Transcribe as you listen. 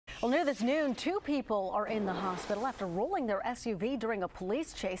Well, near this noon, 2 people are in the hospital after rolling their SUV during a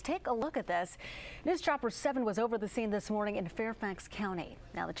police chase. Take a look at this. News Chopper 7 was over the scene this morning in Fairfax County.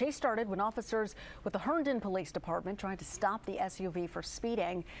 Now, the chase started when officers with the Herndon Police Department tried to stop the SUV for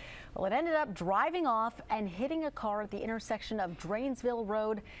speeding. Well, it ended up driving off and hitting a car at the intersection of Drainsville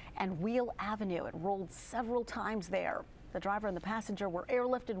Road and Wheel Avenue. It rolled several times there. The driver and the passenger were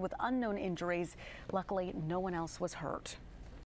airlifted with unknown injuries. Luckily, no one else was hurt.